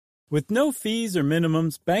With no fees or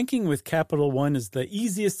minimums, banking with Capital One is the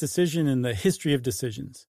easiest decision in the history of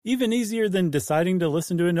decisions. Even easier than deciding to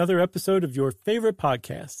listen to another episode of your favorite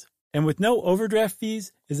podcast. And with no overdraft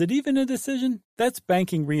fees, is it even a decision? That's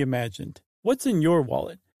banking reimagined. What's in your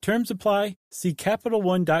wallet? Terms apply. See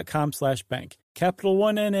CapitalOne.com/bank. Capital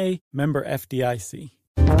One N.A., member FDIC.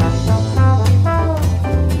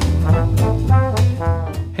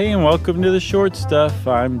 Hey, and welcome to The Short Stuff.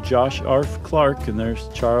 I'm Josh Arf Clark, and there's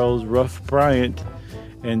Charles Ruff Bryant,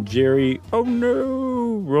 and Jerry, oh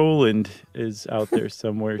no, Rowland is out there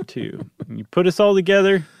somewhere too. And you put us all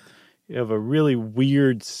together, you have a really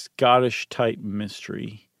weird Scottish-type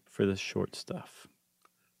mystery for The Short Stuff.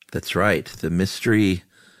 That's right, the mystery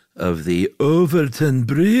of the Overton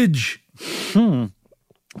Bridge.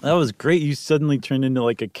 That was great. You suddenly turned into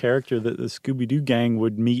like a character that the Scooby-Doo gang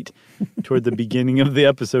would meet toward the beginning of the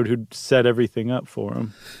episode who'd set everything up for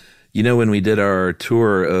them. You know, when we did our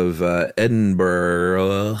tour of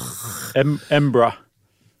Edinburgh, Embra.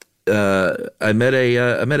 I met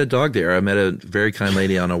a dog there. I met a very kind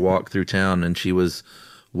lady on a walk through town, and she was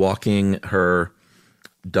walking her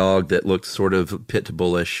dog that looked sort of pit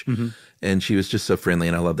bullish. Mm-hmm. And she was just so friendly,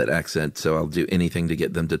 and I love that accent, so I'll do anything to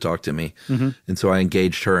get them to talk to me. Mm-hmm. And so I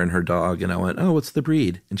engaged her and her dog, and I went, "Oh, what's the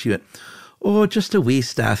breed?" And she went, "Oh, just a wee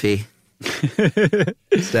Staffy."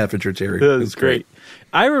 Staffordshire Terrier. That was great.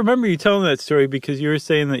 I remember you telling that story because you were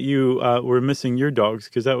saying that you were missing your dogs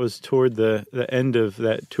because that was toward the end of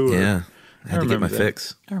that tour. Yeah, I had to get my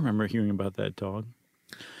fix. I remember hearing about that dog.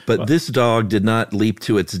 But this dog did not leap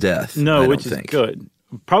to its death. No, which is good.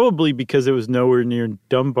 Probably because it was nowhere near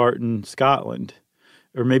Dumbarton, Scotland.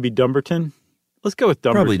 Or maybe Dumbarton. Let's go with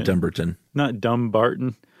Dumbarton. Probably Dumbarton. Not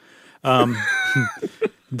Dumbarton. Dumb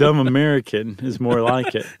American is more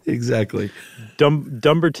like it. Exactly.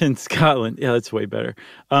 Dumbarton, Scotland. Yeah, that's way better.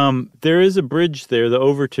 There is a bridge there, the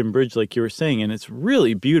Overton Bridge, like you were saying, and it's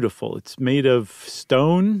really beautiful. It's made of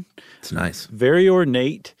stone. It's nice. Very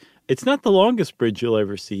ornate. It's not the longest bridge you'll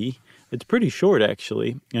ever see. It's pretty short,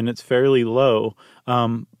 actually, and it's fairly low.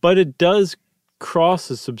 But it does cross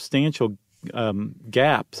a substantial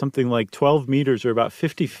gap, something like 12 meters or about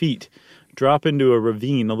 50 feet, drop into a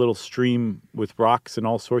ravine, a little stream with rocks and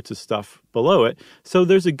all sorts of stuff below it. So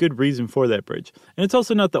there's a good reason for that bridge. And it's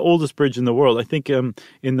also not the oldest bridge in the world. I think in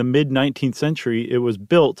the mid-19th century, it was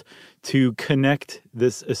built to connect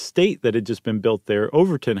this estate that had just been built there,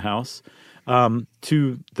 Overton House,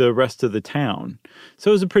 to the rest of the town.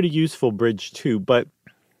 So it was a pretty useful bridge too, but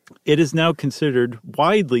it is now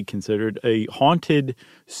widely considered, a haunted,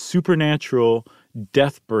 supernatural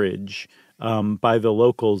death bridge by the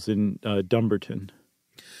locals in Dumbarton.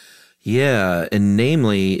 Yeah, and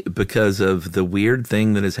namely because of the weird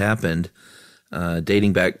thing that has happened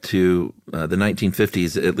dating back to the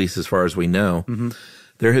 1950s, at least as far as we know. Mm-hmm.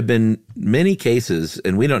 There have been many cases,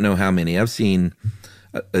 and we don't know how many. I've seen...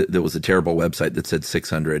 there was a terrible website that said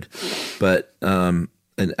 600, but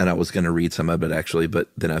and I was going to read some of it actually, but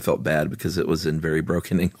then I felt bad because it was in very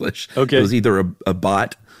broken English. Okay, it was either a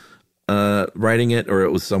bot writing it or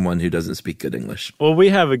it was someone who doesn't speak good English. Well, we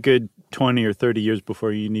have a good 20 or 30 years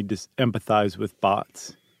before you need to empathize with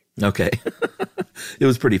bots. Okay, it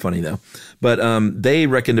was pretty funny though, but they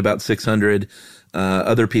reckoned about 600.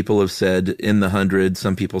 Other people have said in the hundreds.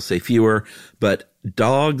 Some people say fewer, but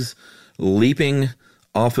dogs leaping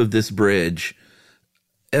off of this bridge,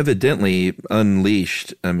 evidently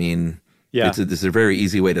unleashed. I mean, yeah. It's a very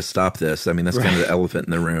easy way to stop this. I mean, that's kind of the elephant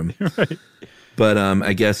in the room. Right. But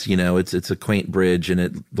I guess, it's a quaint bridge, and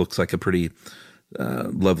it looks like a pretty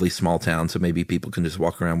lovely small town, so maybe people can just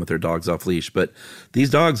walk around with their dogs off leash. But these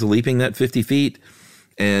dogs leaping that 50 feet,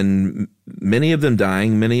 and many of them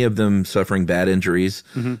dying, many of them suffering bad injuries.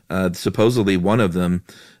 Mm-hmm. Supposedly one of them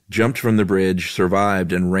jumped from the bridge,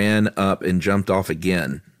 survived, and ran up and jumped off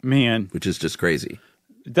again. Man. Which is just crazy.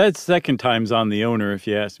 That second time's on the owner, if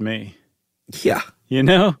you ask me. Yeah.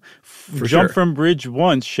 For jump sure. From bridge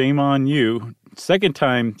once, shame on you. Second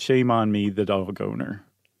time, shame on me, the dog owner.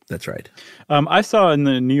 That's right. I saw in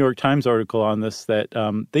the New York Times article on this that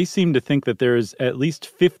they seem to think that there's at least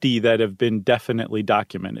 50 that have been definitely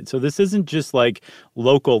documented. So this isn't just like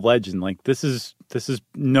local legend. Like this is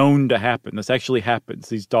known to happen. This actually happens.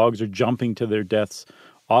 These dogs are jumping to their deaths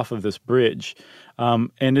off of this bridge.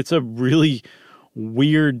 And it's a really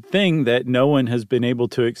weird thing that no one has been able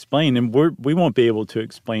to explain, and we won't be able to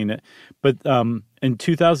explain it. But in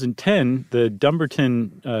 2010, the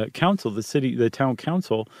Dumbarton Council, the town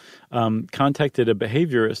council, contacted an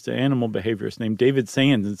animal behaviorist named David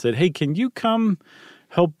Sands, and said, "Hey, can you come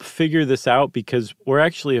help figure this out? Because we're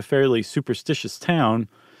actually a fairly superstitious town,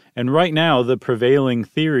 And right now, the prevailing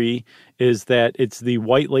theory is that it's the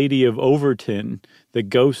White Lady of Overton, the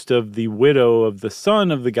ghost of the widow of the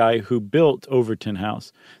son of the guy who built Overton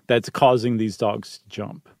House, that's causing these dogs to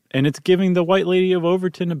jump. And it's giving the White Lady of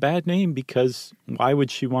Overton a bad name because why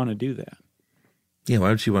would she want to do that? Yeah, why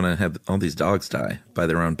would she want to have all these dogs die by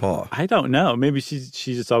their own paw? I don't know. Maybe she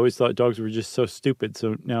just always thought dogs were just so stupid.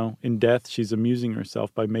 So now in death, she's amusing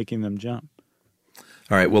herself by making them jump.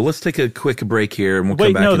 All right, well, let's take a quick break here, and we'll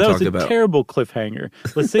come back and talk about... Wait, no, that was a terrible cliffhanger.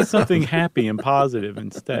 Let's say something happy and positive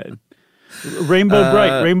instead.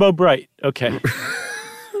 Rainbow Bright. Okay.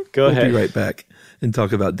 Go ahead. We'll be right back and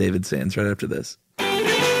talk about David Sands right after this.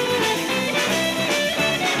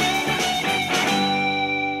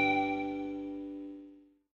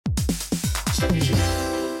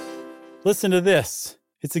 Listen to this.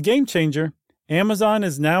 It's a game changer. Amazon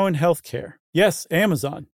is now in healthcare. Yes,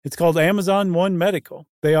 Amazon. It's called Amazon One Medical.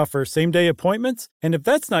 They offer same-day appointments, and if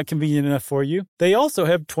that's not convenient enough for you, they also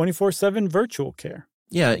have 24/7 virtual care.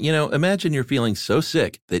 Yeah, imagine you're feeling so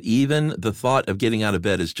sick that even the thought of getting out of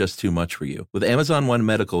bed is just too much for you. With Amazon One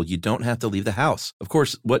Medical, you don't have to leave the house. Of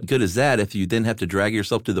course, what good is that if you then have to drag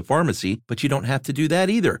yourself to the pharmacy, but you don't have to do that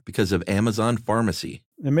either because of Amazon Pharmacy.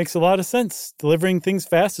 It makes a lot of sense. Delivering things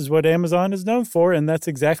fast is what Amazon is known for, and that's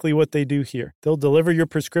exactly what they do here. They'll deliver your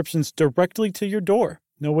prescriptions directly to your door.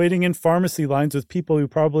 No waiting in pharmacy lines with people who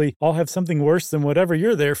probably all have something worse than whatever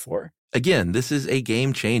you're there for. Again, this is a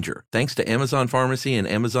game changer. Thanks to Amazon Pharmacy and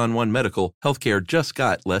Amazon One Medical, healthcare just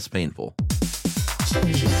got less painful.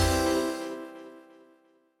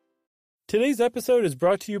 Today's episode is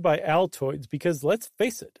brought to you by Altoids because, let's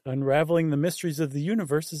face it, unraveling the mysteries of the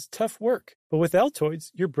universe is tough work. But with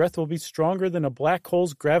Altoids, your breath will be stronger than a black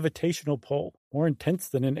hole's gravitational pull, more intense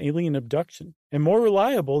than an alien abduction, and more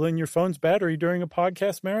reliable than your phone's battery during a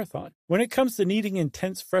podcast marathon. When it comes to needing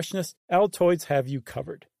intense freshness, Altoids have you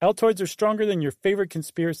covered. Altoids are stronger than your favorite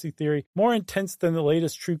conspiracy theory, more intense than the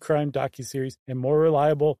latest true crime docuseries, and more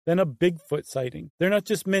reliable than a Bigfoot sighting. They're not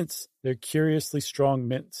just mints, they're curiously strong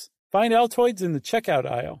mints. Find Altoids in the checkout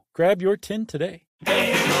aisle. Grab your tin today.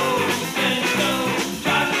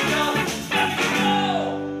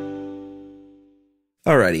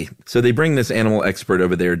 Alrighty, so they bring this animal expert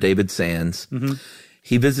over there, David Sands. Mm-hmm.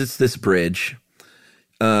 He visits this bridge.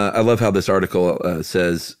 I love how this article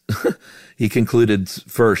says he concluded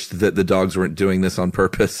first that the dogs weren't doing this on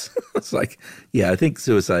purpose. It's like, yeah, I think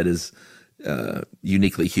suicide is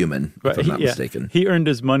uniquely human, if I'm not mistaken. He earned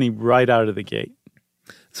his money right out of the gate.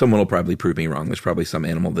 Someone will probably prove me wrong. There's probably some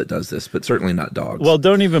animal that does this, but certainly not dogs. Well,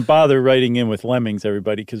 don't even bother writing in with lemmings,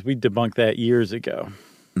 everybody, because we debunked that years ago.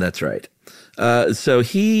 That's right. So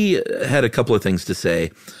he had a couple of things to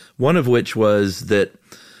say, one of which was that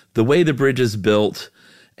the way the bridge is built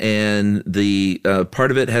and the part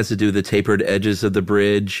of it has to do with the tapered edges of the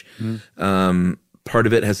bridge. Mm-hmm. Part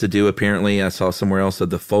of it has to do, apparently, I saw somewhere else,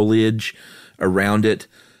 of the foliage around it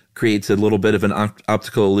creates a little bit of an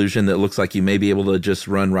optical illusion that looks like you may be able to just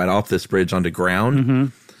run right off this bridge onto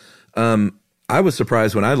ground. Mm-hmm. I was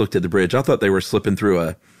surprised when I looked at the bridge. I thought they were slipping through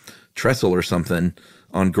a trestle or something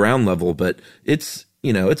on ground level, but it's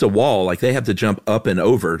a wall. Like they have to jump up and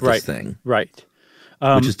over this thing. Right.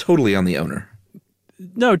 Which is totally on the owner.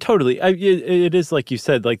 No, totally. It is like you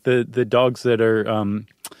said, like the dogs that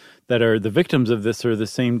are the victims of this are the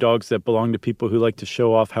same dogs that belong to people who like to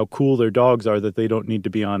show off how cool their dogs are, that they don't need to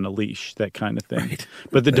be on a leash, that kind of thing. Right.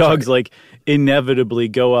 But the dogs like inevitably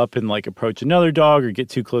go up and like approach another dog or get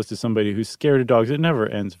too close to somebody who's scared of dogs. It never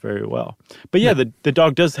ends very well. But yeah, the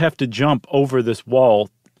dog does have to jump over this wall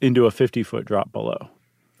into a 50-foot drop below.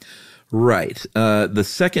 Right. The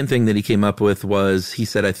second thing that he came up with was, he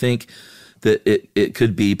said, I think that it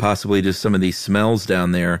could be possibly just some of these smells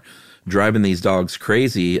down there driving these dogs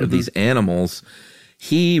crazy of these animals.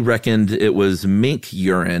 He reckoned it was mink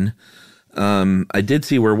urine. I did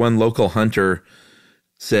see where one local hunter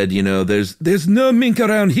said, there's no mink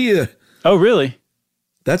around here. Oh, really?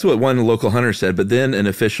 That's what one local hunter said. But then an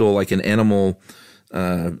official, like an animal,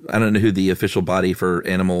 I don't know who the official body for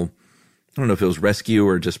animal, I don't know if it was rescue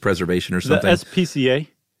or just preservation or something. The SPCA.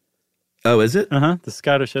 Oh, is it? Uh-huh. The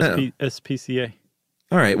Scottish SPCA.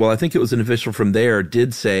 All right. Well, I think it was an official from there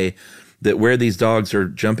did say that where these dogs are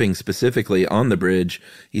jumping specifically on the bridge,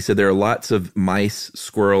 he said there are lots of mice,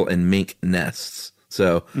 squirrel, and mink nests.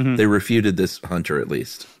 So they refuted this hunter at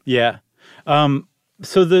least. Yeah.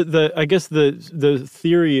 So I guess the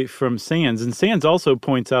theory from Sands, and Sands also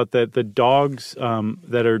points out that the dogs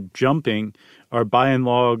that are jumping are by and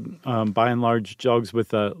large dogs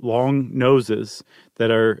with long noses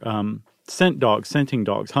that are scenting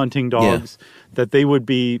dogs, hunting dogs, that they would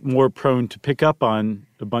be more prone to pick up on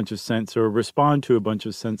a bunch of scents or respond to a bunch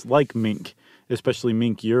of scents like mink, especially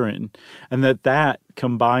mink urine. And that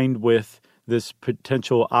combined with this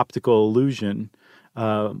potential optical illusion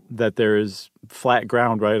that there is flat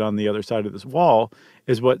ground right on the other side of this wall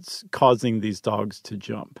is what's causing these dogs to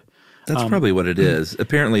jump. That's probably what it is.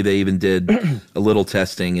 Apparently, they even did a little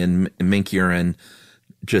testing, and mink urine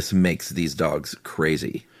just makes these dogs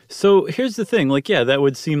crazy. So here's the thing. Like, yeah, that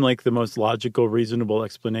would seem like the most logical, reasonable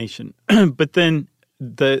explanation. But then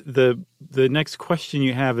the next question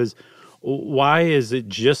you have is, why is it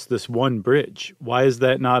just this one bridge? Why is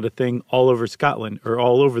that not a thing all over Scotland or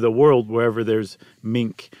all over the world wherever there's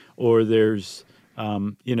mink or there's,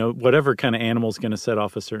 whatever kind of animal is going to set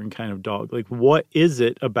off a certain kind of dog? Like, what is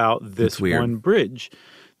it about this one bridge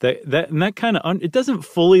that kind of it doesn't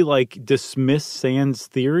fully like dismiss Sand's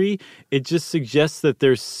theory. It just suggests that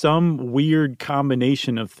there's some weird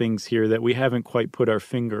combination of things here that we haven't quite put our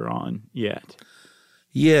finger on yet.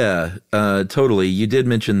 Yeah, totally. You did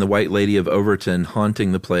mention the White Lady of Overton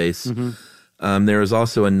haunting the place. Mm-hmm. There is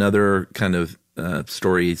also another kind of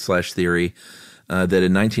story/theory that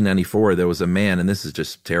in 1994 there was a man, and this is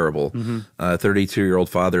just terrible, a 32-year-old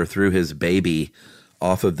father threw his baby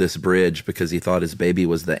off of this bridge because he thought his baby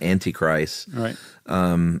was the Antichrist. Right.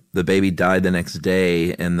 The baby died the next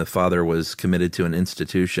day, and the father was committed to an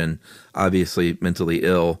institution, obviously mentally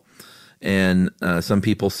ill. And some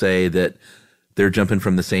people say that they're jumping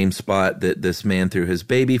from the same spot that this man threw his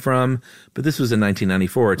baby from, but this was in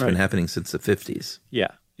 1994. It's been happening since the 50s. Yeah.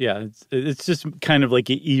 It's just kind of like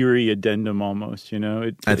an eerie addendum almost,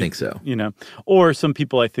 I think so. Or some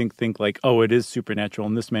people I think like, oh, it is supernatural,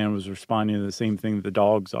 and this man was responding to the same thing the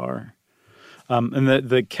dogs are. And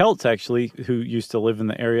the Celts actually, who used to live in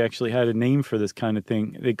the area, actually had a name for this kind of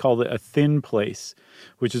thing. They called it a thin place,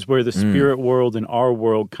 which is where the spirit world and our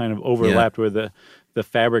world kind of overlapped, where the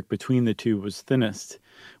fabric between the two was thinnest,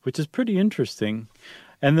 which is pretty interesting.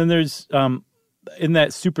 And then there's, in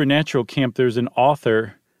that supernatural camp, there's an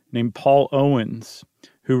author named Paul Owens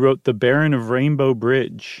who wrote The Baron of Rainbow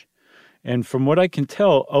Bridge. And from what I can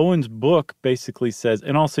tell, Owens' book basically says,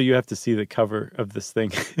 and also you have to see the cover of this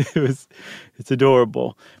thing. It's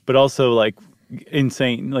adorable, but also like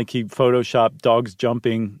insane. Like he photoshopped dogs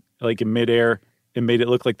jumping like in midair and made it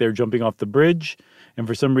look like they're jumping off the bridge. And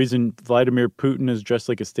for some reason, Vladimir Putin is dressed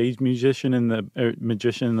like a stage musician in the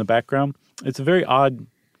magician in the background. It's a very odd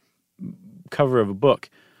cover of a book.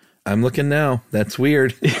 I'm looking now. That's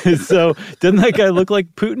weird. So doesn't that guy look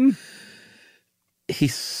like Putin? He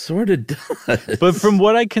sort of does. But from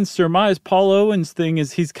what I can surmise, Paul Owens' thing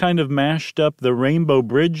is he's kind of mashed up the Rainbow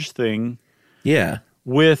Bridge thing. Yeah.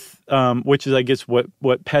 With, which is, I guess, what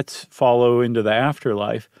pets follow into the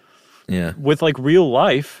afterlife. Yeah. With like real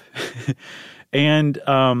life. And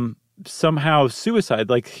somehow suicide.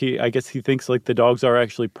 Like I guess he thinks like the dogs are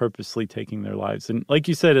actually purposely taking their lives. And like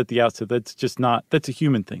you said at the outset, that's a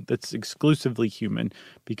human thing. That's exclusively human.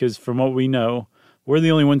 Because from what we know, we're the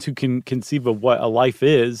only ones who can conceive of what a life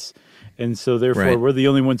is. And so therefore we're the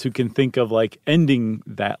only ones who can think of like ending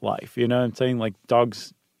that life. You know what I'm saying? Like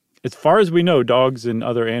dogs, as far as we know, dogs and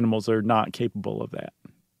other animals are not capable of that.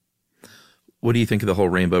 What do you think of the whole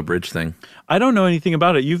Rainbow Bridge thing? I don't know anything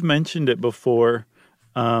about it. You've mentioned it before.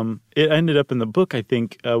 It ended up in the book, I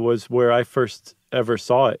think, was where I first ever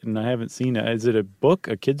saw it, and I haven't seen it. Is it a book,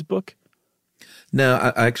 a kid's book? No,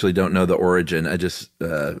 I actually don't know the origin. I just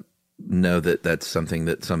know that that's something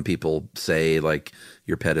that some people say, like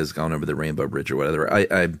your pet has gone over the Rainbow Bridge or whatever.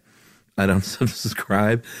 I don't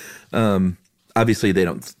subscribe. Obviously, they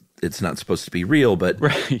don't. It's not supposed to be real, but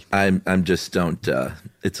I'm just don't.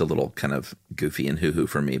 It's a little kind of goofy and hoo-hoo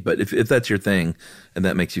for me. But if that's your thing and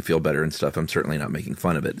that makes you feel better and stuff, I'm certainly not making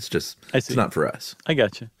fun of it. It's just it's not for us. I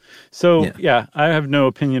got you. So yeah, I have no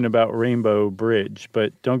opinion about Rainbow Bridge,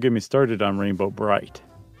 but don't get me started on Rainbow Bright.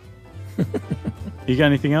 You got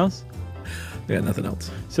anything else? I got nothing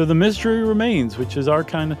else. So the mystery remains, which is our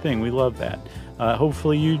kind of thing. We love that.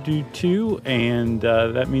 Hopefully you do too, and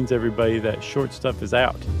that means everybody that short stuff is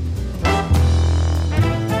out.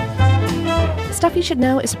 Stuff You Should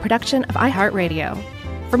Know is a production of iHeartRadio.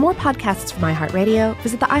 For more podcasts from iHeartRadio,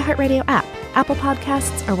 visit the iHeartRadio app, Apple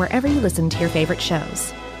Podcasts, or wherever you listen to your favorite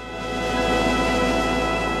shows.